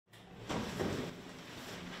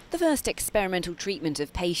The first experimental treatment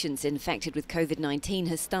of patients infected with Covid-19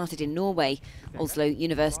 has started in Norway. Oslo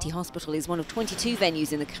University Hospital is one of 22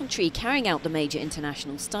 venues in the country carrying out the major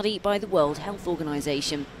international study by the World Health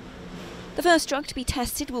Organization. The first drug to be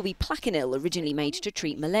tested will be Plaquenil, originally made to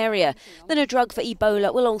treat malaria. Then a drug for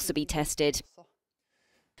Ebola will also be tested.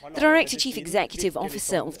 The Director Chief Executive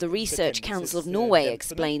Officer of the Research Council of Norway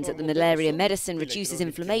explains that the malaria medicine reduces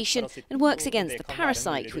inflammation and works against the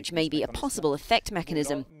parasite, which may be a possible effect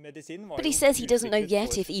mechanism. But he says he doesn't know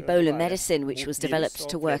yet if Ebola medicine, which was developed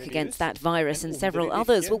to work against that virus and several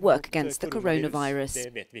others, will work against the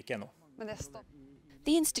coronavirus.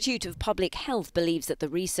 The Institute of Public Health believes that the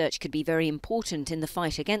research could be very important in the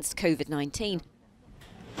fight against Covid-19.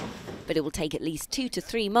 But it will take at least 2 to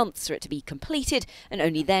 3 months for it to be completed, and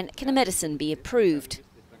only then can a medicine be approved.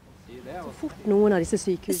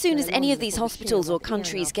 As soon as any of these hospitals or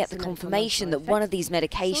countries get the confirmation that one of these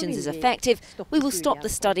medications is effective, we will stop the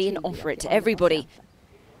study and offer it to everybody.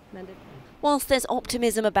 Whilst there's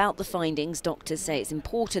optimism about the findings, doctors say it's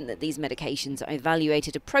important that these medications are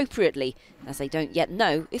evaluated appropriately, as they don't yet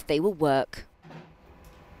know if they will work.